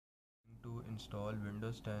install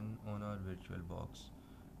Windows 10 on our VirtualBox.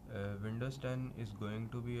 Windows 10 is going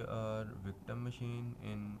to be our victim machine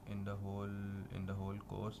in the whole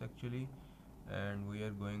course actually, and we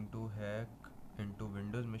are going to hack into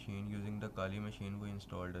Windows machine using the Kali machine we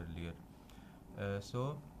installed earlier.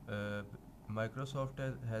 So Microsoft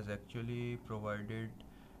has actually provided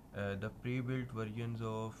the pre-built versions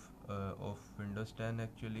of Windows 10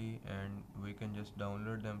 actually, and we can just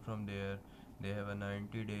download them from there. They have a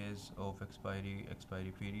 90 days of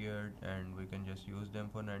expiry period, and we can just use them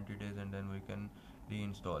for 90 days and then we can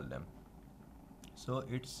reinstall them. So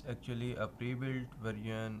it's actually a pre-built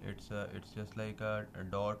version. It's just like a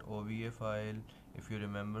 .ova file. If you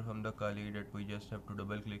remember from the Kali, that we just have to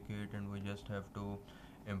double click it and we just have to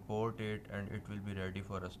import it and it will be ready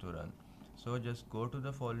for us to run. So just go to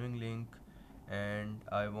the following link, and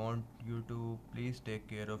I want you to please take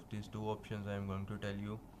care of these two options I am going to tell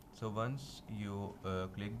you. So once you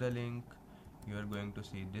click the link, you are going to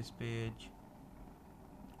see this page,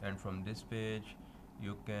 and from this page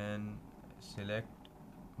you can select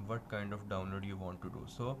what kind of download you want to do.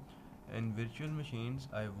 So in virtual machines,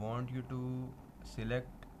 I want you to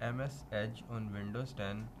select MS Edge on Windows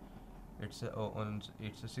 10. It's a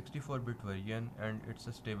 64-bit version and it's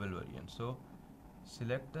a stable version. So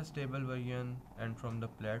select the stable version, and from the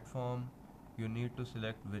platform you need to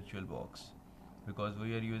select VirtualBox, because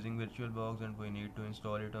we are using VirtualBox and we need to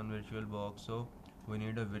install it on VirtualBox, so we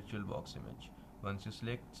need a VirtualBox image. Once you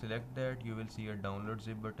select that, you will see a download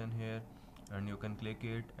zip button here, and you can click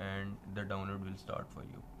it and the download will start for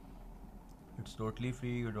you. It's totally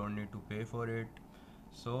free, you don't need to pay for it.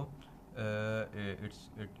 So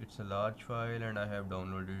it's a large file and I have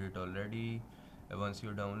downloaded it already. Once you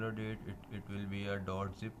download it, it will be a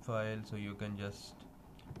 .zip file, so you can just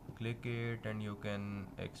click it and you can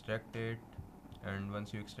extract it. And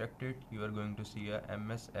once you extract it, you are going to see a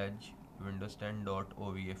MS Edge Windows 10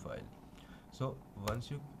 .ova file. So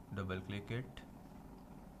once you double click it,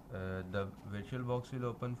 the VirtualBox will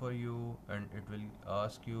open for you and it will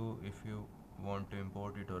ask you if you want to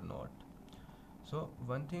import it or not. So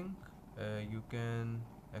one thing, you can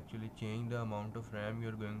actually change the amount of RAM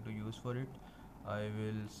you're going to use for it. I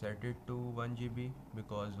will set it to 1 GB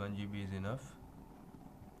because 1 GB is enough,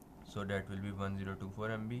 so that will be 1024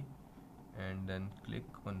 MB, and then click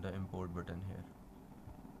on the import button here.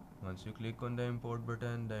 Once you click on the import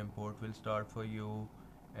button, the import will start for you,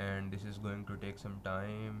 and this is going to take some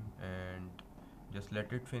time, and just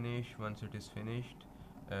let it finish. Once it is finished,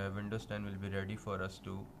 Windows 10 will be ready for us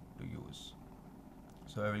to use.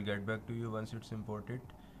 So I will get back to you once it's imported,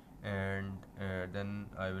 and then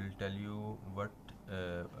I will tell you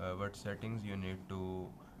what settings you need to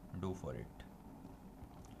do for it.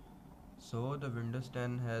 So the Windows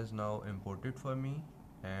 10 has now imported for me,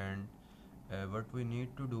 and what we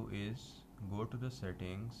need to do is go to the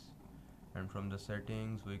settings, and from the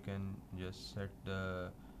settings we can just set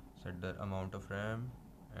the amount of RAM,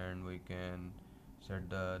 and we can set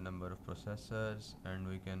the number of processors, and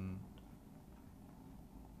we can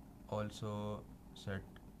also set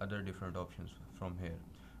other different options from here.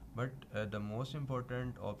 But the most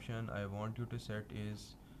important option I want you to set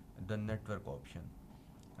is the network option.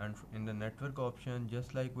 And in the network option,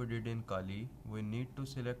 just like we did in Kali, we need to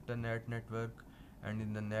select the NAT network, and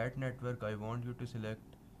in the NAT network I want you to select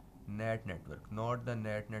NAT network, not the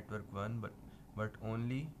NAT network 1, but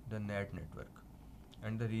only the NAT network.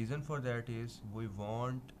 And the reason for that is we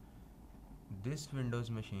want this Windows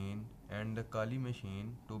machine and the Kali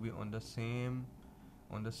machine to be on the same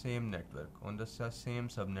network, on the same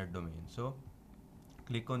subnet domain. So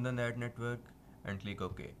click on the NAT network and click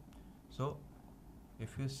OK. So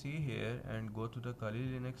if you see here and go to the Kali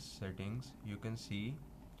Linux settings, you can see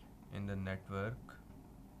in the network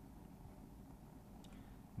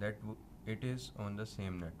that it is on the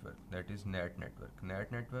same network, that is NAT network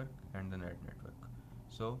and the NAT network.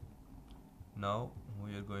 So now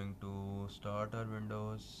we are going to start our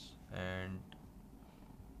Windows, and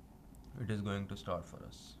it is going to start for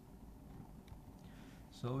us.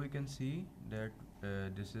 So we can see that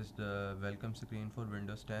this is the welcome screen for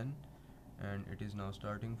Windows 10, and it is now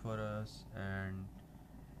starting for us, and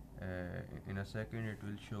in a second it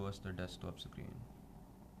will show us the desktop screen.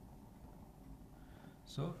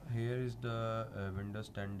 So here is the Windows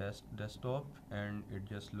 10 desktop, and it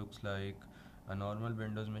just looks like a normal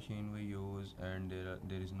Windows machine we use, and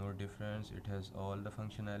there is no difference. It has all the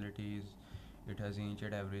functionalities, it has each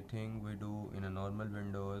and everything we do in a normal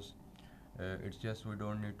Windows. It's just we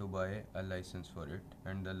don't need to buy a license for it,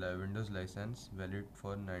 and the Windows license valid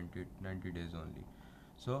for 90 days only.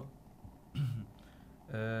 So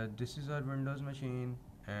this is our Windows machine,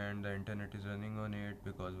 and the internet is running on it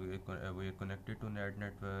because we are connected to net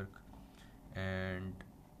network. And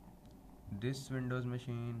this Windows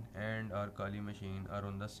machine and our Kali machine are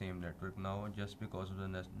on the same network now, just because of the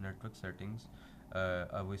network settings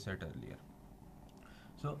we set earlier.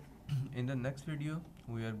 So in the next video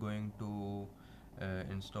we are going to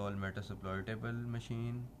install Metasploitable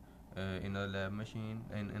machine in our lab machine,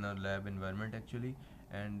 in our lab environment actually,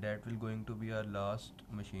 and that will going to be our last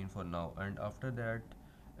machine for now. And after that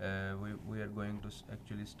we are going to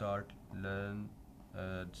actually start learn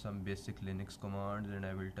some basic Linux commands, and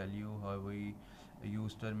I will tell you how we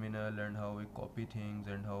use terminal and how we copy things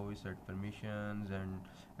and how we set permissions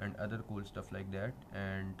and other cool stuff like that.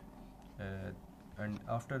 Uh, and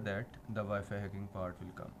after that the Wi-Fi hacking part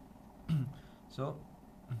will come. So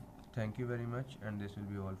thank you very much, and this will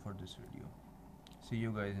be all for this video. See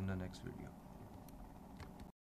you guys in the next video.